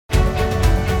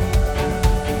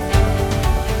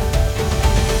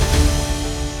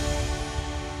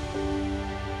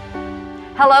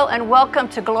Hello and welcome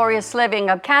to Glorious Living.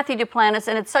 I'm Cathy Duplantis,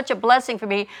 and it's such a blessing for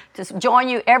me to join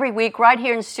you every week right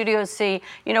here in Studio C.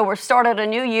 You know, we're started a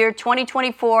new year,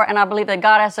 2024, and I believe that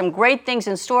God has some great things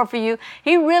in store for you.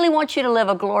 He really wants you to live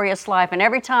a glorious life, and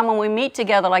every time when we meet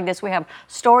together like this, we have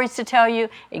stories to tell you,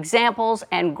 examples,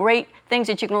 and great things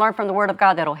that you can learn from the Word of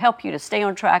God that'll help you to stay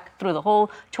on track through the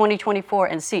whole 2024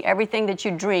 and see everything that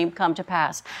you dream come to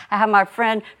pass. I have my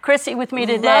friend Chrissy with me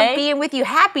today. Love being with you.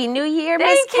 Happy New Year,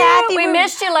 Miss Thank Cathy. you. We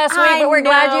missed you last week, but we're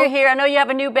glad you're here. I know you have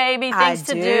a new baby, things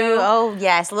to do. Oh,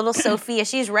 yes. Little Sophia,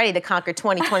 she's ready to conquer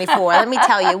 2024. Let me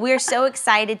tell you, we're so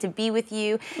excited to be with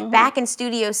you back in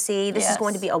Studio C. This is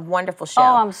going to be a wonderful show.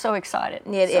 Oh, I'm so excited.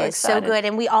 It is so good.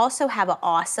 And we also have an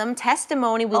awesome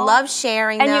testimony. We love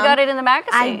sharing them. And you got it in the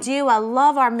magazine. I do. I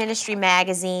love our ministry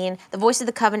magazine, the Voice of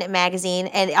the Covenant magazine.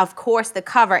 And, of course, the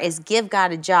cover is Give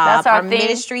God a Job. That's our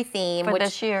ministry theme. For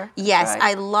this year. Yes,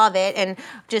 I love it. And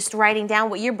just writing down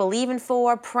what you're believing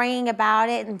for, praying about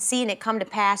it, and seeing it come to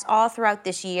pass all throughout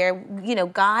this year. You know,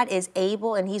 God is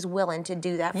able and He's willing to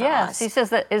do that for us. Yes, He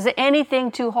says that, is anything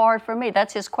too hard for me?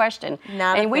 That's His question.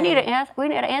 And we need to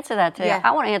answer that today. I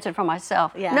want to answer it for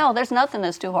myself. No, there's nothing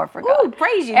that's too hard for God. Ooh,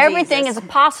 praise you, Everything Jesus. is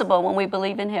possible when we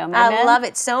believe in Him. Amen? I love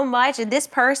it so much. And this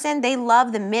person, they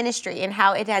love the ministry and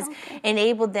how it has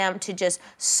enabled them to just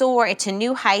soar into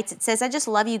new heights. It says, I just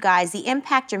love you guys. The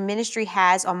impact your ministry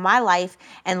has on my life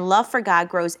and love for God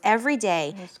grows every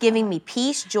day, giving me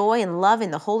peace, joy, and love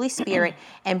in the Holy Spirit,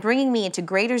 and bringing me into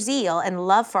greater zeal and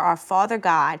love for our Father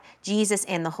God, Jesus,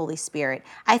 and the Holy Spirit.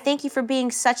 I thank you for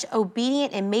being such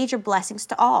obedient and major blessings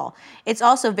to all. It's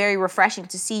also very refreshing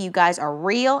to see you guys are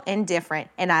real and different,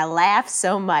 and I laugh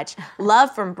so much.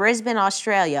 Love from Brisbane,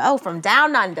 Australia. Oh, from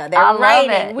down under. They're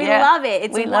writing. We love it.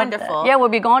 It's wonderful. Yeah, we'll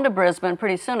be going to Brisbane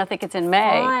pretty soon. I think it's in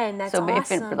May. Fun. That's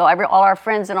awesome. All our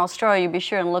friends in Australia, be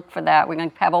sure and look for that. We're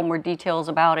going to have all more details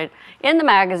about it in the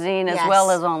magazine as well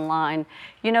as online.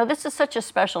 You know, this is such a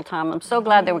special time. I'm so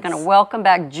glad that we're going to welcome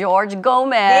back George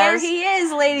Gomez. There he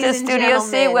is, ladies and gentlemen. To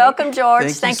Studio C. Welcome,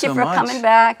 George. Thank you for coming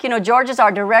back. You know, George is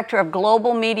our Director of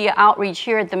Global Media Outreach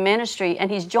here at the ministry,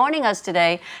 and he's joining us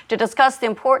today to discuss the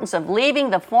importance of leaving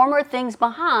the former things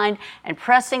behind and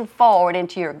pressing forward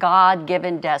into your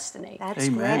God-given destiny. That's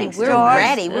great. We're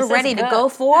ready. We're ready to go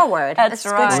forward. That's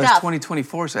right. Good stuff. It's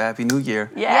 2024, so Happy New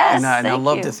Year. Yes, and I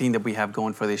love the theme that we have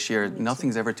going for this year.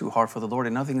 Nothing's ever too hard for the Lord,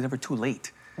 and nothing's ever too late.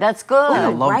 That's good. And I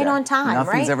love right that. on time,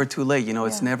 Nothing's ever too late. You know,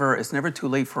 it's never too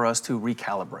late for us to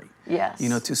recalibrate. Yes. You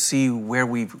know, to see where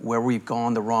we've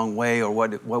gone the wrong way or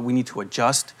what we need to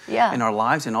adjust in our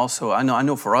lives. And also, I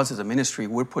know for us as a ministry,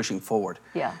 we're pushing forward.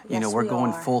 Yeah. You know, we're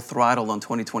going full throttle on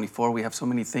 2024. We have so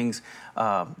many things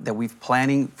that we've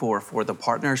planning for the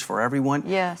partners, for everyone.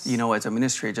 Yes. You know, as a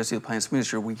ministry, Just the Plans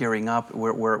Ministry, we're gearing up.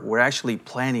 We're actually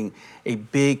planning a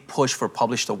big push for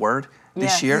Publish the Word.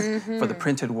 This year for the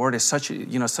printed word is such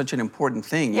an important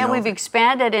thing. Yeah, we've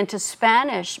expanded into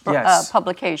Spanish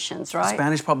publications, right?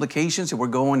 Spanish publications. We're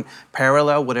going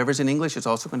parallel. Whatever's in English is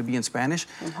also going to be in Spanish.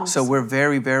 So we're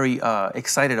very, very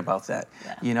excited about that.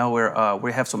 Yeah. You know,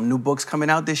 we have some new books coming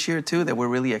out this year too that we're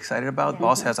really excited about.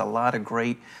 Boss has a lot of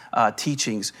great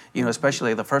teachings. You know,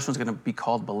 especially the first one's going to be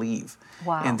called Believe.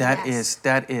 Wow. And that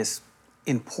is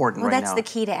important right now. Well, that's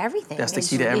the key to everything. That's the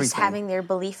key to everything. Is having their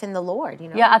belief in the Lord, you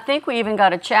know. Yeah, I think we even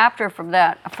got a chapter from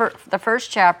that, the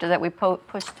first chapter that we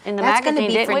pushed in the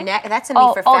magazine, didn't we? That's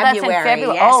going to be for February. That's in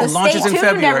February. Yeah, so it launches in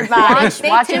February.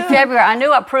 Watch in February. I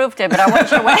knew I approved it, but I wasn't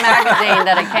sure what magazine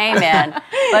that it came in.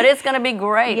 But it's going to be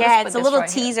great. Yeah, it's a little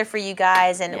teaser for you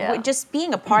guys, and we're just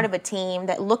being a part of a team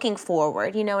that looking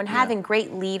forward, you know, and having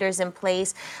great leaders in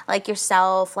place like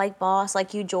yourself, like Boss,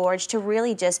 like you, George, to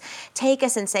really just take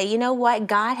us and say, you know what,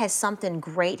 God has something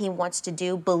great He wants to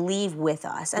do. Believe with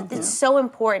us. It's so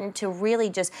important to really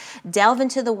just delve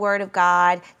into the Word of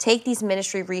God, take these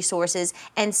ministry resources,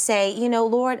 and say, you know,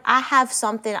 Lord, I have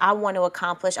something I want to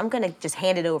accomplish. I'm going to just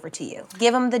hand it over to you.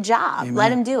 Give Him the job. Amen.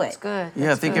 Let Him do it. That's good.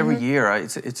 Yeah, I think every year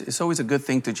it's always a good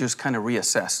thing to just kind of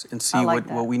reassess and see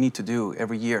what we need to do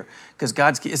every year, because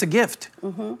it's a gift.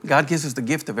 God gives us the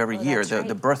gift of every year,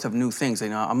 the birth of new things. You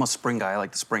know, I'm a spring guy. I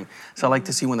like the spring, so I like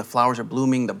to see when the flowers are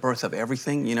blooming, the birth of everything.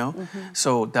 You know.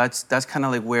 So that's kind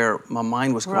of like where my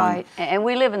mind was going. Right, and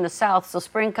we live in the South, so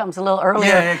spring comes a little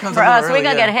earlier it comes for a little us. We're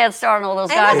going to get a head start on all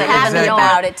those guys that happy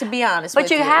about it, to be honest But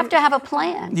with you have to have a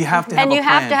plan. You have to have and you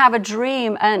have to have a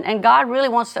dream, and God really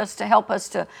wants us to help us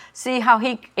to see how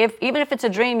even if it's a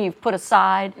dream you've put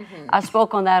aside. I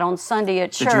spoke on that on Sunday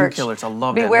at church. The dream killers, I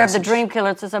love that Beware of the message. dream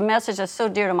killers. It's a message that's so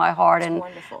dear to my heart, and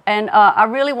wonderful. And I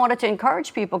really wanted to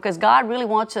encourage people, because God really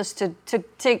wants us to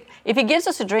take. If He gives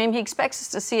us a dream, He expects us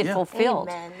to see it fulfilled.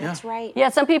 Amen. That's right. Yeah,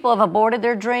 some people have aborted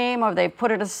their dream or they've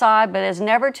put it aside, but it's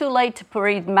never too late to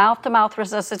breathe mouth-to-mouth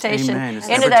resuscitation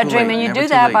into that dream. And you do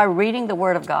that by reading the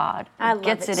Word of God. It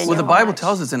gets it in Well, your the Bible heart.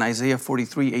 tells us in Isaiah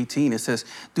 43:18, it says,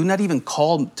 "Do not even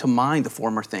call to mind the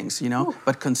former things,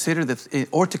 but consider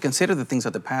the things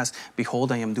of the past.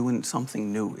 Behold, I am doing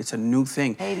something new." It's a new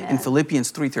thing. Amen. In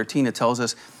Philippians 3:13, it tells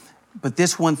us, "But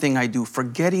this one thing I do,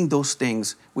 forgetting those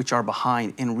things which are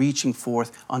behind and reaching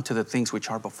forth unto the things which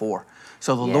are before."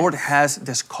 So the Lord has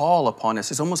this call upon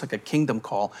us. It's almost like a kingdom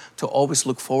call to always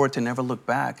look forward, to never look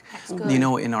back,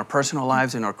 in our personal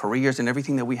lives, in our careers, and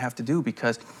everything that we have to do,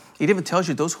 because it even tells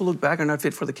you those who look back are not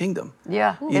fit for the kingdom.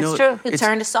 Yeah, it's true. You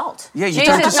turn to salt. Yeah, you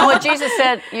turn to salt. Jesus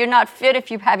said, you're not fit if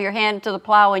you have your hand to the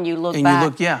plow and you look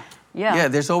back. Yeah,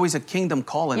 there's always a kingdom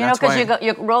call, and that's why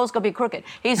your road's gonna be crooked.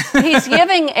 He's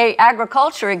giving a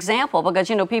agriculture example because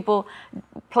people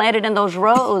planted in those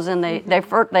rows and they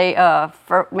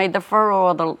made the furrow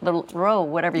or the row,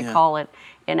 whatever you call it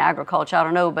in agriculture. I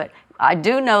don't know, but I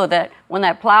do know that when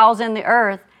that plow's in the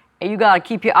earth, you got to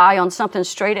keep your eye on something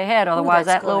straight ahead, otherwise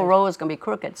that little row is gonna be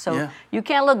crooked. So you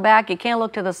can't look back, you can't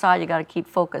look to the side. You got to keep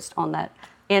focused on that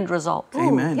end result.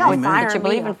 Amen. Amen. What you're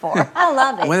believing for. I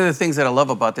love it. One of the things that I love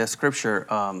about that scripture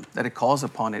that it calls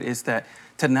upon it is that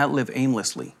to not live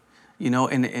aimlessly.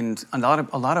 And a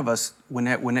lot of us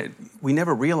we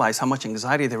never realize how much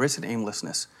anxiety there is in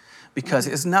aimlessness, because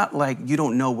it's not like you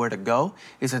don't know where to go.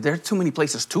 It's that there are too many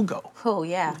places to go. Oh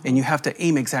yeah. And you have to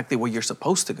aim exactly where you're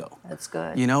supposed to go. That's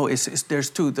good.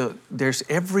 There's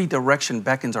every direction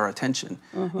beckons our attention.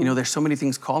 There's so many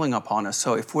things calling upon us.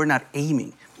 So if we're not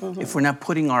aiming, if we're not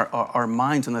putting our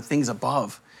minds on the things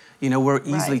above, we're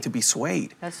easily to be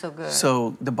swayed. That's so good.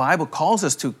 So the Bible calls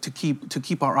us to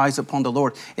keep our eyes upon the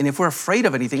Lord. And if we're afraid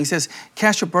of anything, he says,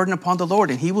 cast your burden upon the Lord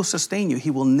and he will sustain you.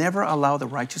 He will never allow the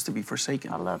righteous to be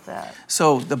forsaken. I love that.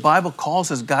 So the Bible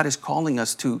calls us, God is calling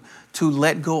us to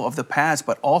let go of the past,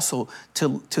 but also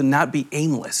to not be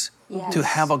aimless. Yes. To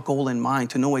have a goal in mind,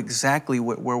 to know exactly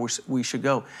where we should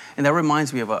go. And that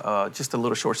reminds me of just a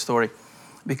little short story,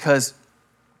 because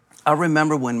I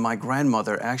remember when my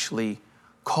grandmother actually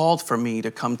called for me to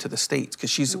come to the States,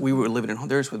 because we were living in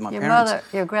Honduras with my parents.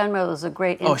 Your grandmother was a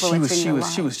great influence in your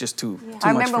life. She was just too much I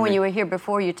remember for when me. you were here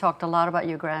before, you talked a lot about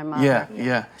your grandmother.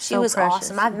 Yeah. She was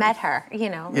awesome. I've met her,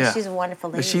 She's a wonderful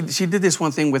lady. She did this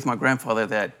one thing with my grandfather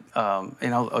that,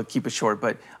 and I'll keep it short,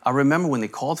 but I remember when they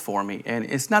called for me, and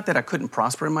it's not that I couldn't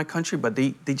prosper in my country, but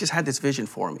they just had this vision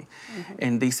for me.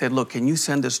 And they said, look, can you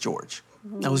send us George?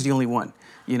 I was the only one.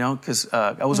 Because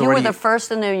I was already... You were the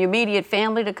first in the immediate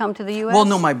family to come to the U.S.? Well,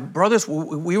 no, my brothers,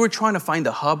 we were trying to find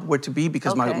a hub where to be,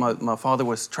 because my father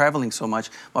was traveling so much.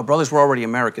 My brothers were already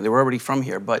American. They were already from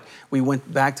here, but we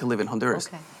went back to live in Honduras.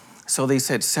 Okay. So they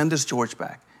said, send us George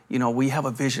back. We have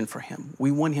a vision for him.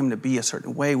 We want him to be a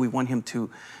certain way. We want him to,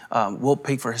 we'll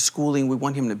pay for his schooling. We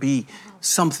want him to be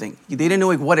something. They didn't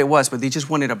know what it was, but they just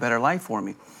wanted a better life for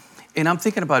me. And I'm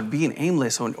thinking about being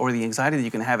aimless or the anxiety that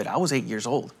you can have it. I was 8 years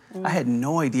old. I had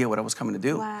no idea what I was coming to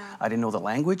do. Wow. I didn't know the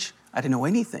language. I didn't know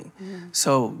anything.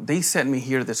 So they sent me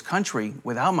here to this country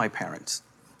without my parents.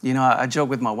 I joke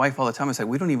with my wife all the time. I said,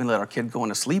 we don't even let our kid go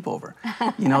on a sleepover.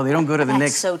 They don't go to the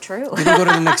next... That's so true. They don't go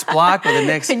to the next block or the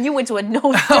next... And you went to a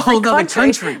whole other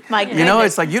country. My goodness.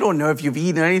 It's like you don't know if you've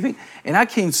eaten or anything. And I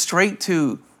came straight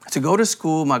to go to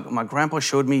school. My grandpa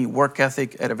showed me work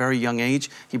ethic at a very young age.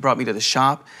 He brought me to the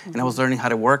shop, and I was learning how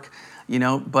to work,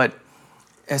 But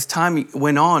as time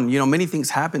went on, many things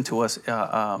happened to us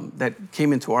that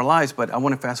came into our lives. But I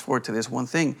want to fast forward to this one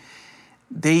thing.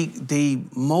 They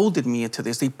molded me into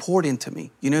this. They poured into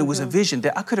me. It was a vision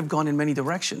that I could have gone in many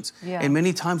directions. Yeah. And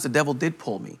many times the devil did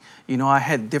pull me. I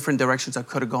had different directions I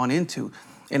could have gone into.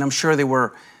 And I'm sure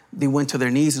they went to their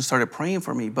knees and started praying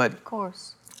for me. But of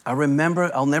course. I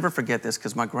remember, I'll never forget this,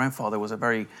 because my grandfather was a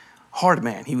very hard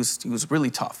man. He was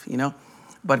really tough,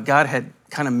 But God had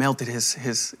kind of melted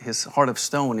his heart of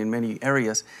stone in many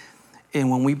areas.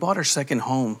 And when we bought our second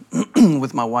home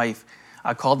with my wife,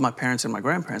 I called my parents and my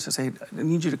grandparents and said, I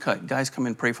need you to guys come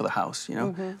and pray for the house,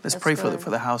 Let's pray for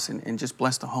the house and just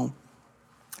bless the home.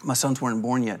 My sons weren't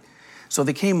born yet. So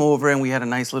they came over and we had a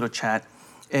nice little chat.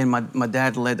 And my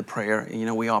dad led the prayer,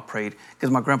 and we all prayed,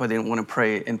 because my grandpa didn't want to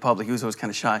pray in public. He was always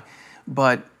kind of shy.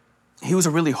 But he was a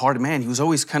really hard man. He was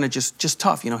always kind of just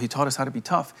tough. He taught us how to be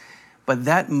tough. But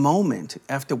that moment,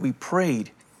 after we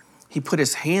prayed, he put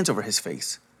his hands over his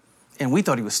face. And we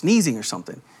thought he was sneezing or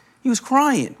something. He was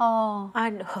crying. Oh, I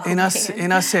know. And I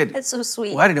said, that's so sweet.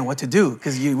 Well, I didn't know what to do,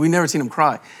 because we never seen him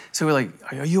cry. So we're like,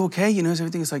 are you okay?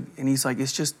 Everything. And he's like,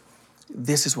 it's just,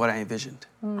 this is what I envisioned.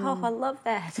 Oh, I love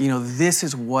that. This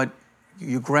is what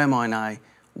your grandma and I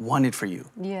wanted for you.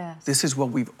 Yes. This is what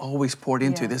we've always poured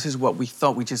into. Yeah. This is what we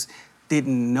thought. We just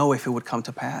didn't know if it would come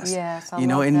to pass. Yes, I you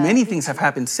know, love and that. many things have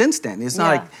happened since then. It's not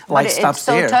like But life stops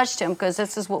there. It so touched him because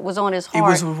this is what was on his heart. It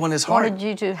was on his heart. Wanted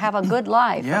you to have a good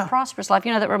life, Yeah. a prosperous life.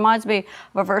 You know, that reminds me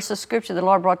of a verse of scripture the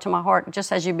Lord brought to my heart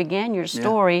just as you began your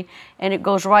story, and it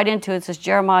goes right into it. It says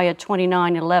Jeremiah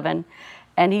 29:11,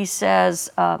 and he says,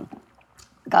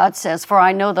 God says, "For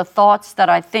I know the thoughts that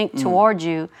I think toward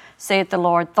you, saith the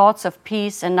Lord, thoughts of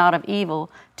peace and not of evil,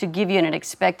 to give you an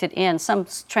expected end." Some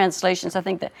translations, I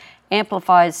think that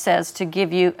Amplified says, to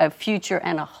give you a future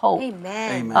and a hope.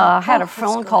 Amen. I had a that's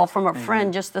phone good. call from a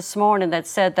friend just this morning that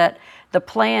said that the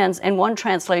plans, in one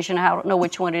translation, I don't know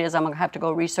which one it is, I'm going to have to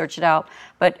go research it out,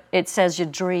 but it says your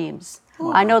dreams.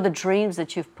 I know the dreams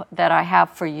that I have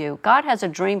for you. God has a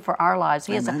dream for our lives.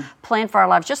 He has a plan for our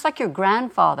lives, just like your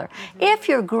grandfather. If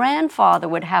your grandfather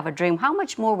would have a dream, how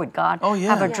much more would God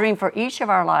have a dream for each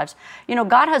of our lives? You know,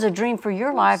 God has a dream for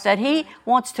your life that He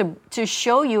wants to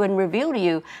show you and reveal to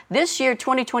you. This year,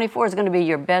 2024, is going to be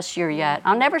your best year yet.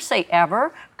 I'll never say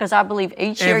ever, because I believe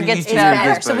each year gets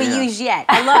better. So we use yet.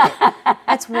 I love it.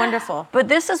 That's wonderful. But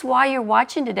this is why you're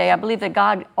watching today. I believe that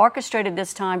God orchestrated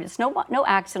this time. It's no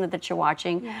accident that you're watching.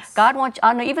 Yes. God wants,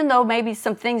 I know, even though maybe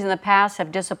some things in the past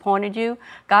have disappointed you,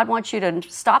 God wants you to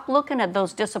stop looking at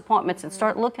those disappointments and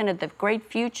start looking at the great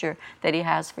future that He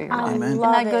has for your life. Amen. Isn't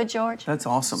that good, George? That's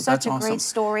awesome. Such a great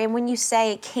story. And when you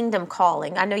say kingdom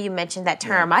calling, I know you mentioned that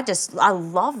term. I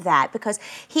love that because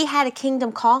He had a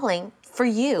kingdom calling for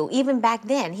you. Even back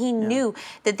then, He knew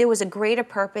that there was a greater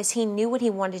purpose. He knew what He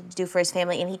wanted to do for His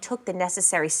family, and He took the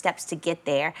necessary steps to get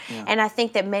there. And I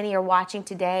think that many are watching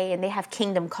today, and they have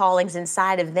kingdom callings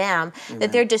inside of them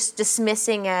that they're just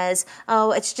dismissing as,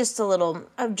 oh, it's just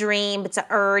a dream, it's an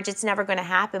urge, it's never going to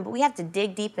happen. But we have to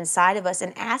dig deep inside of us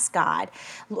and ask God,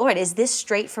 Lord, is this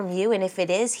straight from you? And if it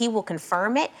is, He will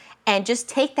confirm it. And just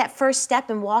take that first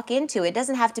step and walk into it. It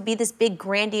doesn't have to be this big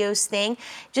grandiose thing.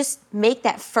 Just make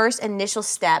that first initial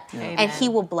step, and He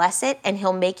will bless it, and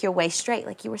He'll make your way straight,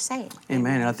 like you were saying.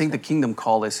 Amen. And I think the kingdom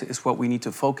call is what we need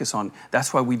to focus on.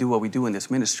 That's why we do what we do in this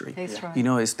ministry. That's right. You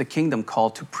know, it's the kingdom call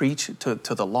to preach to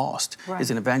the lost. Right. It's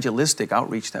an evangelistic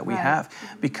outreach that we have.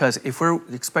 Because if we're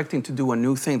expecting to do a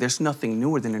new thing, there's nothing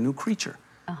newer than a new creature.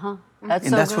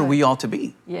 That's That's where we ought to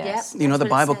be. Yes. You know, the That's what it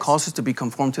Bible says. calls us to be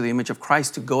conformed to the image of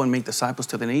Christ, to go and make disciples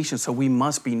to the nations. So we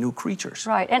must be new creatures.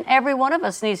 Right, and every one of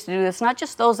us needs to do this, not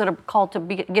just those that are called to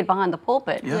get behind the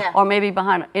pulpit or maybe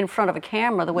in front of a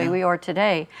camera the way we are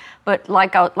today, but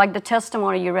like the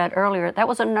testimony you read earlier, that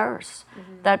was a nurse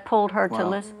that pulled her to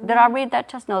listen. Did I read that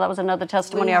testimony? No, that was another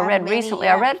testimony I read recently.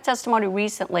 I read a testimony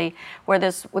recently where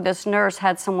this nurse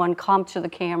had someone come to the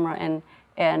camera and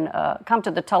come to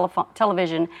the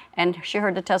television, and she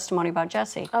heard the testimony about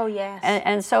Jesse. Oh, yes.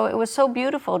 And so it was so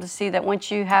beautiful to see that once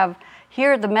you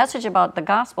hear the message about the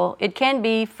gospel, it can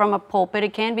be from a pulpit,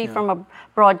 it can be from a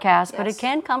broadcast, but it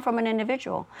can come from an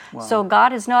individual. Wow. So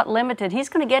God is not limited. He's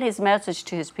going to get His message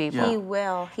to His people. He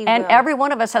will. And every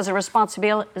one of us has a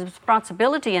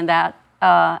responsibility in that.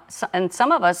 And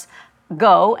some of us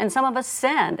go, and some of us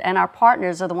send, and our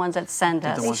partners are the ones that send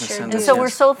us. And so we're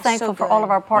so thankful for all of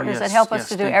our partners that help us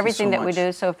to do everything that we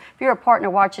do. So if you're a partner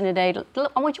watching today,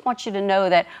 I want you to know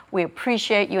that we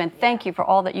appreciate you and thank you for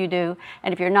all that you do.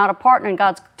 And if you're not a partner and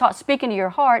God's speaking to your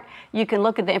heart, you can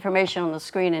look at the information on the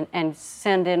screen and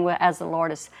send in as the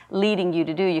Lord is leading you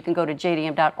to do. You can go to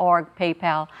jdm.org,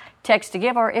 PayPal, text to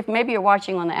give, or if maybe you're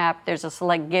watching on the app, there's a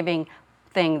select giving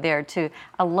thing there too.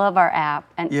 I love our app.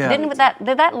 And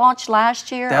did that launch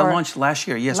last year? That launched last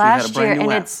year. Yes, we had a brand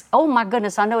new app. It's, oh my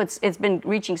goodness, I know it's been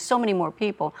reaching so many more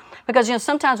people, because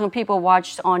sometimes when people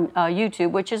watch on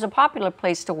YouTube, which is a popular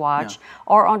place to watch,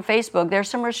 or on Facebook, there's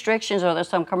some restrictions or there's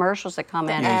some commercials that come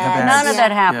in. None of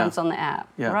that happens on the app,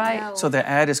 right? No. So the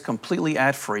ad is completely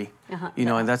ad free.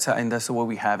 And that's the way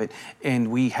we have it.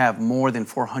 And we have more than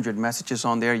 400 messages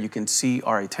on there. You can see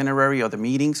our itinerary of the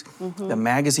meetings. The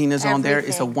magazine is on there.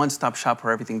 It's a one-stop shop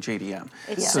for everything JDM.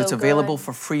 So it's available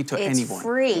for free to anyone. It's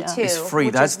free too. It's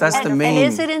free. That's the main. And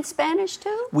is it in Spanish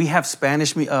too? We have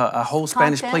Spanish, a whole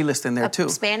Spanish playlist in there too.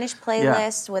 Spanish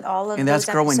playlist with all of and that's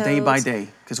those growing episodes. day by day,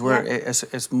 because we're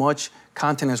as much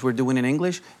content as we're doing in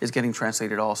English is getting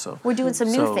translated also. We're doing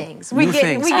some new things. We're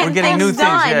getting new things.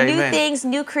 Yeah, new things,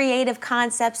 new creative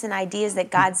concepts and ideas that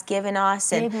God's given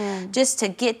us, and just to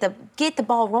get the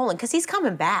ball rolling, because He's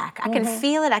coming back. I can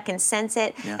feel it, I can sense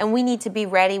it, and we need to be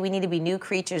ready. We need to be new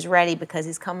creatures ready, because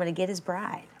He's coming to get His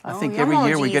bride. I think every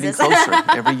year we're getting closer.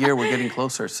 Every year we're getting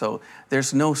closer. So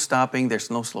there's no stopping.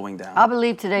 There's no slowing down. I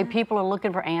believe today people are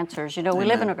looking for answers. We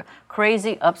live in a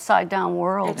crazy upside down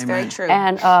world. It's very true.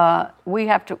 And we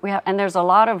have, and there's a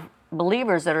lot of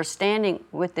believers that are standing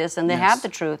with this and they Yes. have the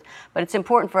truth. But it's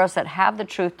important for us that have the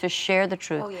truth to share the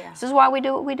truth. Oh, yeah. This is why we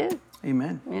do what we do.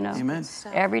 Amen. You know, Amen.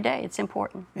 every day it's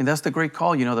important. And that's the great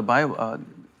call. You know, the Bible,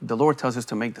 the Lord tells us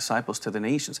to make disciples to the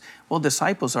nations. Well,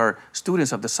 disciples are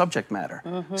students of the subject matter.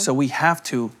 So we have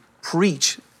to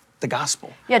preach the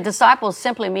gospel. Yeah, disciples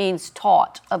simply means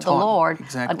taught of the Lord.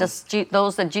 Exactly.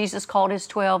 Those that Jesus called his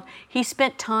 12. He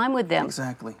spent time with them.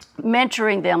 Exactly.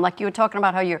 Mentoring them, like you were talking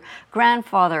about how your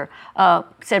grandfather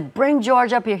said, bring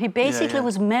George up here. He basically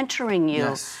was mentoring you.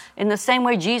 Yes. In the same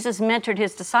way Jesus mentored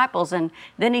his disciples, and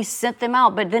then he sent them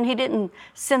out. But then he didn't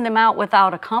send them out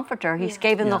without a comforter. He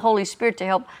gave them the Holy Spirit to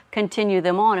help continue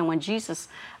them on. And when Jesus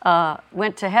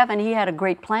went to heaven, he had a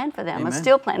great plan for them, a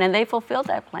still plan, and they fulfilled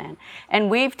that plan. And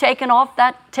we've taken on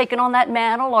that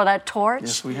mantle or that torch.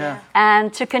 Yes, we have.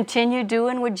 And to continue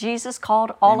doing what Jesus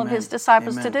called all of his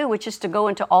disciples to do, which is to go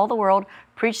into all the world,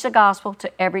 preach the gospel to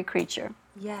every creature.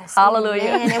 Yes. Hallelujah.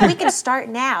 Amen. And we can start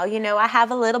now. You know, I have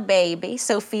a little baby.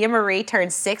 Sophia Marie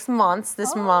turned 6 months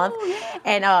this month. Yeah.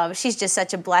 And she's just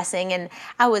such a blessing. And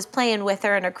I was playing with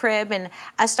her in her crib, and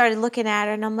I started looking at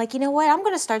her, and I'm like, you know what? I'm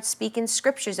going to start speaking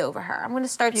scriptures over her. I'm going to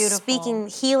start speaking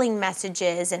healing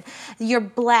messages, and you're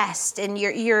blessed, and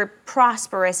you're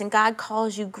prosperous, and God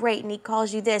calls you great, and he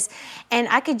calls you this. And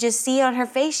I could just see on her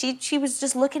face, she was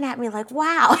just looking at me like,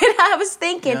 wow. And I was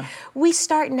thinking, we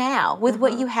start now with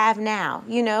what you have now.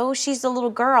 You know, she's a little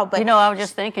girl, but... You know, I was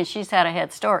just thinking she's had a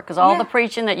head start, because all the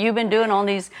preaching that you've been doing on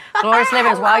these glorious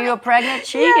livings while you were pregnant,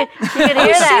 she could hear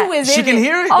that. She can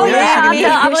hear it? Oh,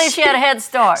 Yeah, I believe she had a head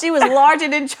start. She was large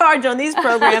and in charge on these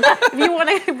programs. If you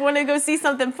want to go see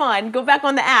something fun, go back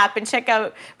on the app and check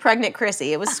out Pregnant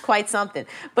Chrissy. It was quite something.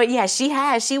 But yeah,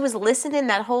 she was listening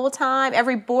that whole time.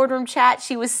 Every boardroom chat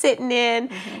she was sitting in.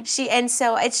 And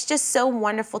so it's just so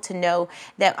wonderful to know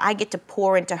that I get to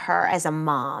pour into her as a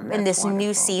mom in this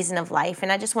new season of life.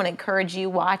 And I just want to encourage you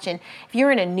watching, if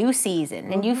you're in a new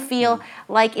season and you feel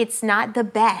like it's not the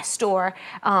best, or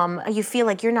you feel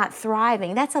like you're not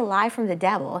thriving, that's a lie from the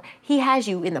devil. He has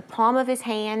you in the palm of his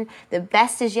hand. The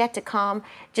best is yet to come.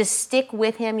 Just stick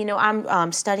with him. You know,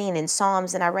 I'm studying in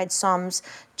Psalms, and I read Psalms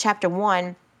chapter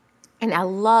 1. And I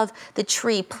love the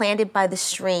tree planted by the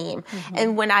stream.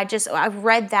 And when I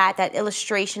read that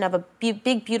illustration of a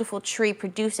big, beautiful tree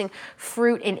producing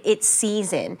fruit in its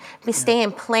season,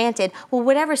 staying planted. Well,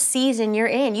 whatever season you're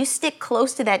in, you stick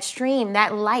close to that stream,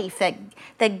 that life,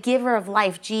 that giver of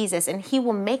life, Jesus, and he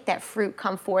will make that fruit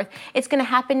come forth. It's going to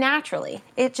happen naturally.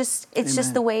 It's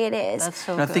just the way it is. That's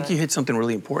so And I good. think you hit something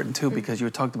really important too, because you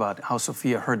talked about how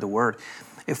Sophia heard the word.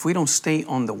 If we don't stay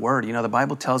on the word, you know, the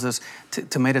Bible tells us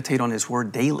to meditate on his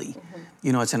word daily.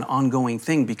 You know, it's an ongoing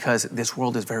thing, because this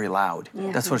world is very loud.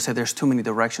 That's what I said. There's too many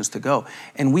directions to go.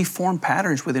 And we form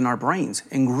patterns within our brains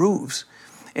and grooves.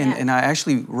 And I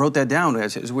actually wrote that down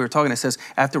as we were talking. It says,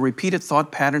 after repeated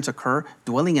thought patterns occur,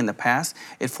 dwelling in the past,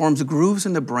 it forms grooves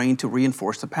in the brain to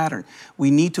reinforce the pattern.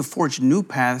 We need to forge new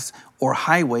paths or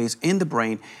highways in the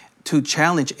brain to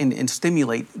challenge and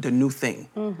stimulate the new thing.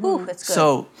 Ooh, that's good.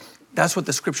 So that's what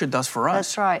the scripture does for us.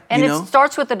 That's right. And it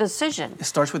starts with a decision. It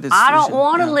starts with a decision. I don't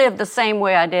want to live the same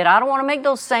way I did. I don't want to make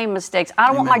those same mistakes. I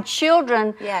don't want my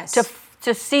children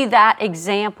to see that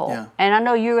example. Yeah. And I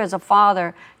know you as a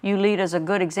father, you lead as a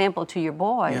good example to your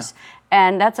boys.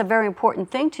 And that's a very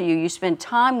important thing to you. You spend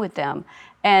time with them.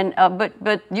 And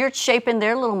but you're shaping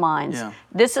their little minds. Yeah.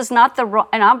 This is not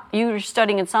you're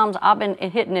studying in Psalms. I've been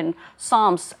hitting in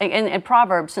Psalms and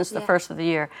Proverbs since the first of the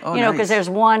year. Oh, you know, because there's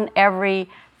one every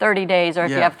 30 days, or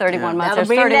if you have 31 months,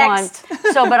 That'll there's 31.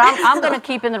 next. So, but I'm going to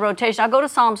keep in the rotation. I go to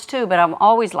Psalms too, but I'm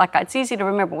always like, it's easy to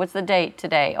remember. What's the date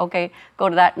today? Okay, go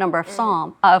to that number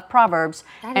of Proverbs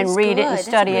and read it and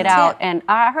study it out. And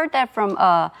I heard that from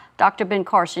Dr. Ben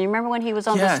Carson. You remember when he was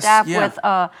on the staff with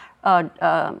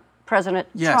President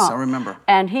Trump? Yes, I remember.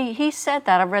 And he said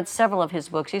that. I've read several of his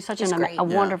books. He's such a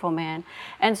wonderful man.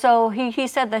 And so he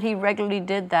said that he regularly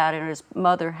did that, and his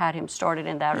mother had him started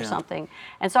in that or something.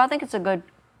 And so I think it's a good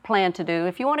plan to do.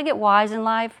 If you want to get wise in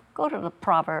life, go to the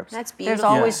Proverbs. That's beautiful. There's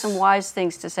always some wise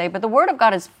things to say. But the Word of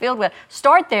God is filled with,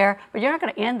 start there, but you're not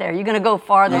going to end there. You're going to go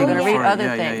farther. You're going to read other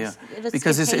things.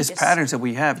 Because it's patterns that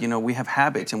we have. You know, we have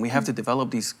habits, and we have to develop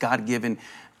these God-given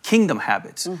kingdom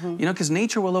habits. You know, because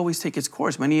nature will always take its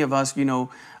course. Many of us, you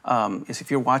know, if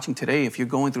you're watching today, if you're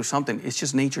going through something, it's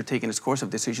just nature taking its course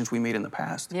of decisions we made in the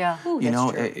past. Yeah. You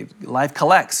know, life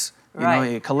collects. You know,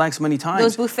 it collects many times.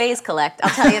 Those buffets collect, I'll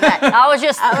tell you that. I was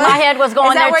just, my head was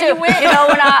going there too. You know,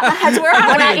 when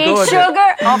I eat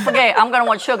sugar, don't forget, I'm going to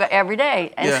want sugar every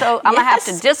day. And so I'm going to have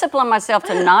to discipline myself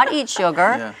to not eat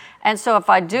sugar. And so if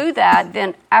I do that,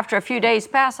 then after a few days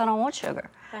pass, I don't want sugar.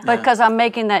 because I'm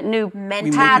making that new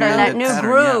pattern, that new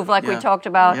groove, like we talked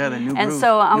about. Yeah, the new and groove,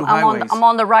 so new I'm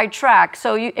on the right track.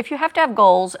 So if you have to have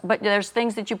goals, but there's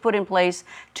things that you put in place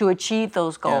to achieve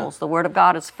those goals. The Word of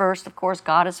God is first, of course.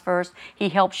 God is first. He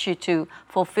helps you to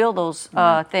fulfill those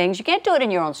things. You can't do it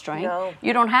in your own strength. No.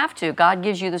 You don't have to. God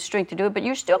gives you the strength to do it, but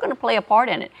you're still going to play a part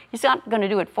in it. He's not going to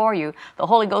do it for you. The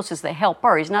Holy Ghost is the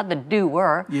helper. He's not the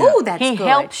doer. Ooh, that's He good.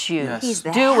 helps you He's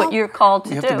the do what you're called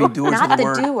to You do. have to be doers Not of the the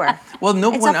word. doer. Well,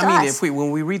 no It's one. up to I mean, us.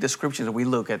 when we read the scriptures and we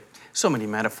look at so many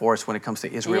metaphors when it comes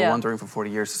to Israel wandering for 40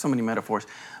 years, so many metaphors,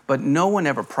 but no one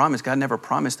ever promised. God never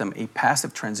promised them a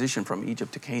passive transition from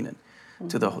Egypt to Canaan.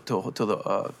 To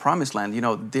the promised land, you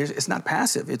know, it's not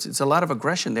passive. It's a lot of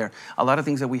aggression there, a lot of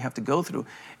things that we have to go through,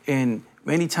 and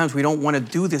many times we don't want to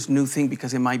do this new thing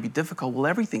because it might be difficult. Well,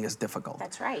 everything is difficult.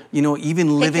 That's right. You know,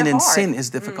 even living in heart. sin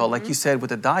is difficult. Like you said with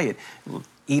the diet,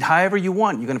 eat however you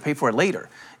want. You're going to pay for it later.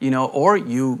 You know, or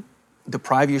you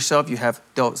deprive yourself. You have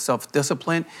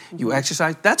self-discipline. You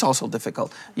exercise. That's also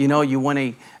difficult. You know, you want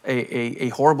a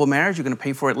horrible marriage. You're going to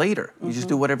pay for it later. You just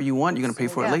do whatever you want. You're going to pay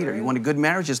for it later. You want a good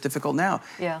marriage. It's difficult now.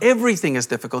 Everything is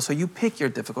difficult. So you pick your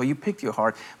difficult. You pick your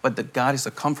hard. But God is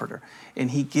a comforter,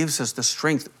 and He gives us the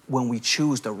strength when we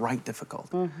choose the right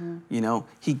difficult. You know,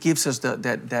 He gives us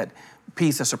that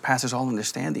peace that surpasses all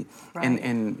understanding.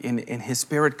 And His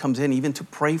Spirit comes in even to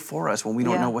pray for us when we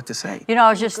don't know what to say. You know,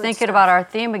 I was just thinking about our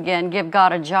theme again, give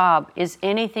God a job. Is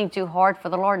anything too hard for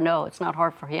the Lord? No, it's not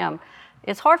hard for Him.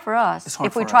 It's hard for us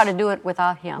if we try to do it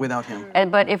without Him. Without Him.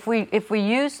 But if we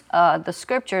use the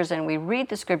Scriptures and we read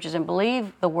the Scriptures and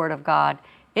believe the Word of God,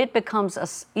 it becomes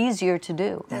easier to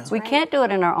do. We can't do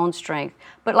it in our own strength.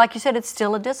 But like you said, it's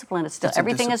still a discipline. It's still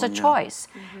everything is a choice.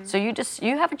 So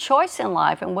you have a choice in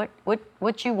life and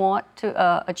what you want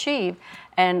to achieve.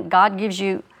 And God gives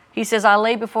you, He says, I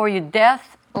lay before you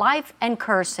death, life, and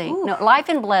cursing. No, life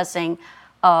and blessing.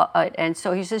 And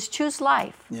so He says, choose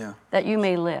life that you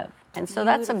may live. And so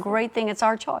that's a great thing. It's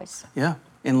our choice. Yeah.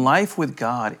 In life with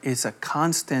God is a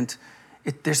constant,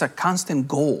 there's a constant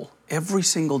goal. Every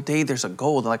single day there's a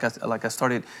goal. Like I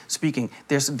started speaking,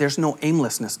 there's no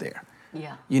aimlessness there.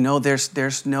 Yeah. You know,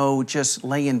 there's no just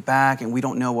laying back and we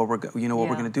don't know what we're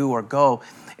going to do or go.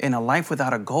 In a life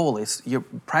without a goal, you're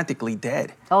practically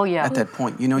dead. Oh yeah. At that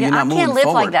point, you know, you're not moving forward. I can't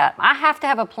live like that. I have to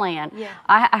have a plan. Yeah.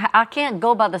 I can't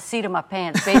go by the seat of my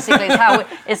pants. Basically,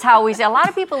 it's how we say. A lot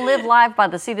of people live life by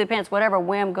the seat of the pants, whatever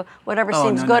whim, whatever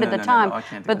seems good at the time. No, I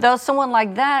can't do but that. someone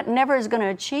like that never is going to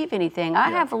achieve anything. I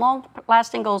have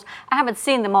long-lasting goals. I haven't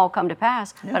seen them all come to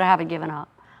pass, but I haven't given up.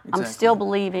 Exactly. I'm still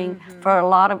believing for a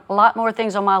lot more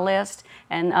things on my list.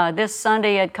 And this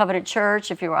Sunday at Covenant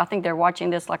Church, I think they're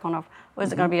watching this like on a. What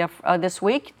is it going to be this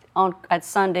week at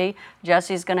Sunday?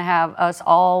 Jesse's going to have us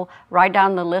all write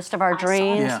down the list of our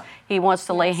dreams. Yeah. He wants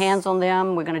to lay hands on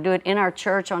them. We're going to do it in our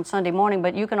church on Sunday morning,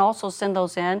 but you can also send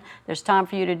those in. There's time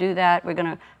for you to do that. We're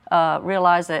going to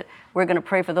realize that we're going to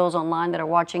pray for those online that are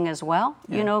watching as well.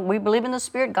 Yeah. You know, we believe in the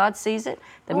Spirit. God sees it.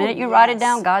 The minute you write it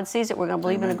down, God sees it. We're going to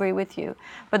believe and agree with you.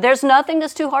 But there's nothing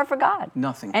that's too hard for God.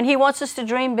 Nothing. And He wants us to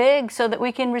dream big so that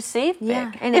we can receive big.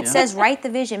 Yeah, and it says write the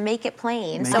vision, make it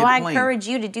plain. So I encourage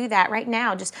you to do that right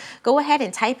now. Just go ahead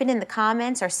and type it in the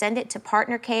comments or send it to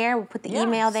Partner Care. We'll put the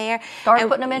email there. Start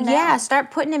putting them in now. Yeah,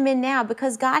 start putting them in now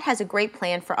because God has a great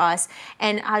plan for us.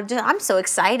 And I'm so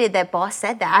excited that Boss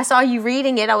said that. I saw you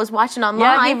reading it. I was watching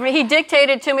online. Yeah, he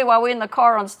dictated to me while we were in the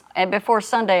car before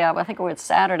Sunday. I think it was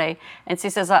Saturday. And he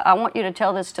says, I want you to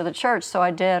tell this to the church. So I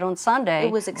did on Sunday.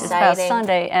 It was exciting. This past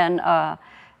Sunday.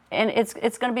 And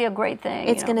it's going to be a great thing.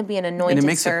 It's going to be an anointed service. And it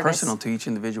makes service. it personal to each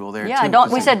individual there,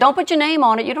 too. We said, don't put your name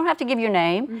on it. You don't have to give your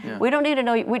name. We don't need to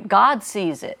know. God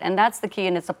sees it, and that's the key.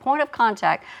 And it's a point of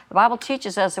contact. The Bible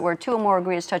teaches us that where two or more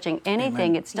agree is touching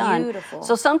anything, it's done. Beautiful.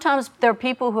 So sometimes there are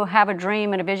people who have a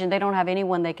dream and a vision. They don't have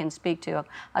anyone they can speak to.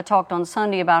 I talked on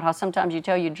Sunday about how sometimes you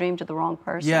tell your dream to the wrong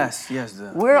person. Yes.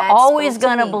 We're always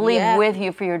going to believe with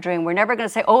you for your dream. We're never going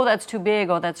to say, oh, that's too big,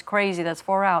 oh, that's crazy, that's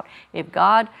far out. If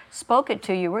God spoke it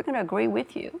to you, we're going to agree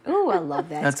with you. Ooh, I love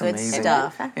that. That's good amazing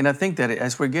stuff. And I think that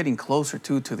as we're getting closer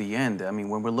to the end, I mean,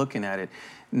 when we're looking at it,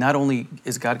 not only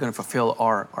is God going to fulfill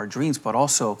our dreams, but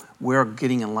also we're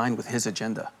getting in line with His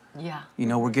agenda. Yeah. You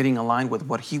know, we're getting aligned with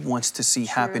what He wants to see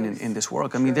happen in this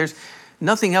world. I mean,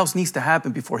 nothing else needs to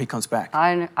happen before he comes back.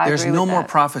 I There's agree no with more that.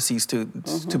 prophecies to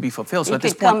be fulfilled. So He at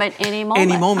this could come point, at any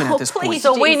moment. any moment Oh, at this point. please.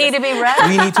 So we Jesus. need to be ready.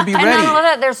 We need to be And ready. not only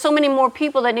that, there's so many more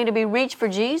people that need to be reached for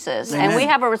Jesus. And we Amen.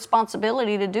 have a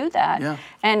responsibility to do that. Yeah.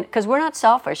 And because we're not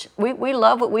selfish. We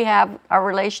love what we have, our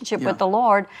relationship Yeah. with the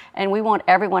Lord, and we want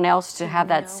everyone else to have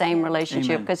that same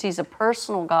relationship Amen. because he's a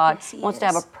personal God, Yes, he wants to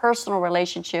have a is. personal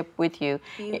relationship with you.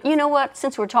 You know what?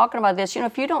 Since we're talking about this,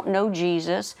 if you don't know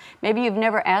Jesus, maybe you've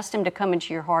never asked him to come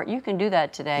into your heart, you can do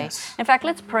that today. Yes. In fact,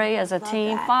 let's pray as a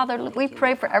team. that. Father, we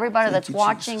pray for everybody Thank that's you,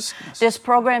 watching Jesus. Yes. this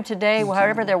program today, Thank you,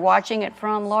 wherever Lord. they're watching it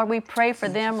from. Lord, we pray for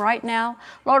them right now.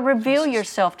 Lord, reveal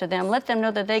yourself to them. Let them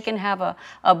know that they can have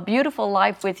a beautiful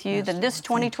life with you, that this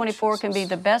Lord. Thank you, 2024 can be Jesus.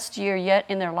 the best year yet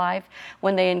in their life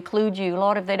when they include you.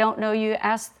 Lord, if they don't know you,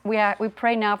 we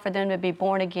pray now for them to be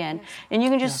born again. And you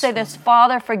can just say this,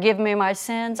 Father, forgive me my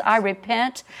sins. I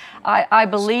repent. I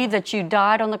believe that you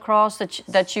died on the cross,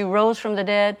 that you rose from the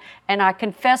dead, and I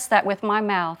confess that with my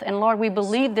mouth. And Lord, we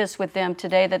believe this with them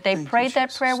today, that they prayed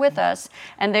that prayer with us,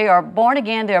 and they are born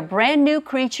again. They're a brand new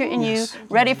creature in you,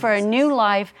 ready for a new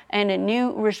life and a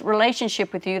new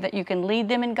relationship with you, that you can lead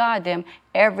them and guide them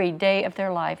every day of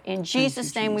their life. In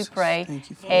Jesus' name we Jesus. pray. Thank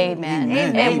you, Father. Amen. Amen.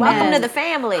 Amen. Welcome to the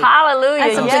family. Hallelujah.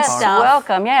 That's some good Yes, stuff.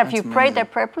 welcome. Yeah, if That's you prayed amazing.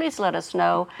 that prayer, please let us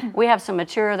know. We have some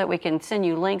material that we can send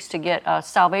you links to get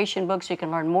salvation books so you can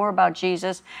learn more about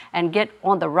Jesus and get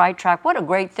on the right track. What a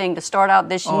great thing to start out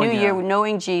this new year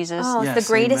knowing Jesus. Oh, it's Yes, the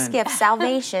greatest amen. gift,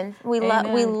 salvation. We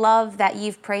Amen. love that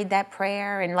you've prayed that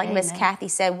prayer, and like Miss Amen. Cathy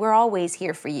said, we're always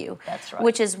here for you. That's right.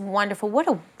 Which is wonderful. What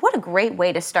a great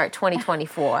way to start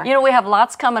 2024. You know, we have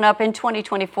lots coming up in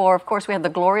 2024. Of course, we have the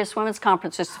Glorious Women's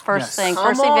Conference. It's the first Yes. thing, Come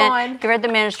first on. event here at the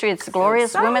ministry. It's the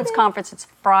Glorious Women's excited. Conference.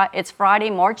 It's Friday,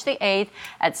 March the 8th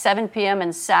at 7 p.m.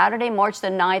 and Saturday, March the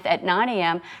 9th at 9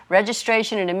 a.m.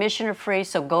 Registration and admission are free,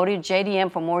 so go to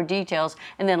JDM for more details.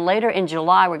 And then later in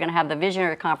July, we're going to have the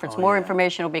Visionary Conference. More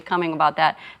information will be coming about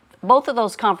that. Both of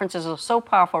those conferences are so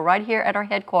powerful right here at our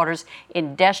headquarters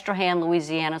in Destrehan,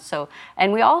 Louisiana.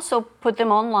 And we also put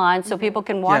them online so people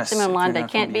can watch Yes, them if online. you're They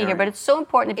not can't from be the here, but area. it's so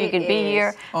important if you It can be is.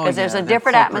 here Oh, because there's yeah, a that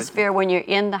different corporate- atmosphere when you're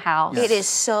in the house. It is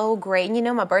so great. And you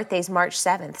know, my birthday's March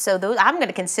 7th, so I'm going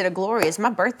to consider Glorious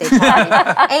my birthday party.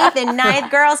 8th and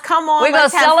 9th, girls, come on. We're going to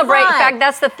let's have celebrate. In fun. fact,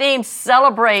 that's the theme,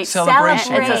 celebrate.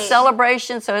 Celebration. It's a Celebrate.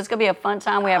 celebration, so it's going to be a fun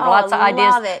time. We have Oh, lots of love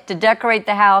ideas it. to decorate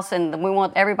the house, and we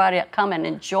want everybody to come and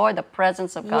enjoy the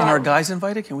presence of God. And our guys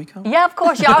invited? Can we come? Yeah, of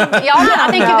course. Y'all I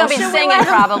think you're going to be Should we singing let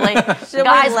 'em? probably. we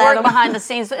Guys let work 'em? behind the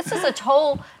scenes. This is a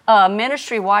whole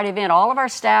ministry-wide event. All of our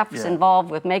staff is Yeah. involved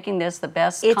with making this the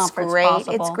best It's conference great.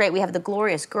 possible. It's great. We have the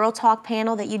Glorious Girl Talk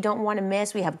panel that you don't want to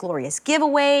miss. We have glorious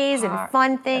giveaways and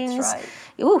fun things. right.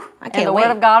 Ooh, I can't And the wait.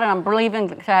 Word of God, and I'm believing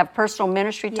to have personal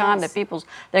ministry time, Yes. that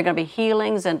they're going to be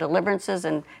healings and deliverances,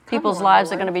 and people's on, lives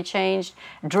Lord. are going to be changed.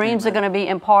 Dreams are going to be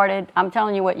imparted. I'm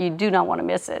telling you what, you do not want to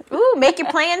miss it. Ooh, make your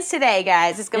plans today,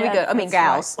 guys. It's going to Yeah, be good. I mean,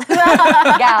 that's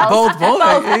gals. Gals. Both.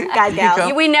 Guys, gals.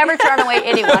 come. We never turn away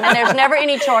anyone, and there's never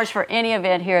any charge for any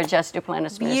event here at Just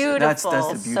Duplantis Ministry. Beautiful. That's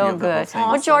the beauty So of the whole good. thing.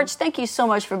 Well, George, thank you so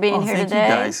much for being Oh, here thank today.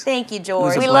 you guys. Thank you, It was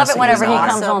George. a We love it blessing. whenever he It was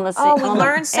comes awesome. on the scene. Oh, we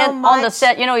learned so and on the much.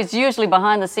 set, he's usually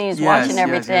behind the scenes Yes, watching yes,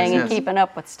 everything yes, and yes. keeping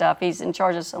up with stuff. He's in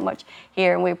charge of so much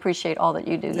here, and we appreciate all that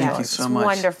you do. Thank George. you so It's much.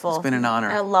 wonderful. It's been an honor.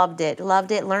 I loved it.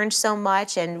 Learned so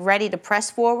much, and ready to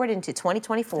press forward into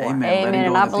 2024. Amen. Letting Amen. go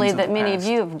And of I the believe things that of the many of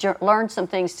past. you have learned some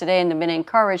things today and have been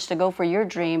encouraged to go for your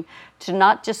dream, to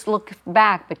not just look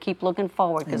back, but keep looking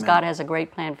forward, because Amen. God has a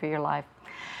great plan for your life.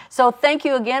 So thank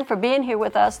you again for being here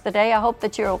with us today. I hope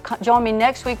that you'll join me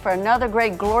next week for another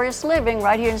great Glorious Living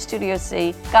right here in Studio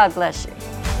C. God bless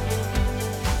you.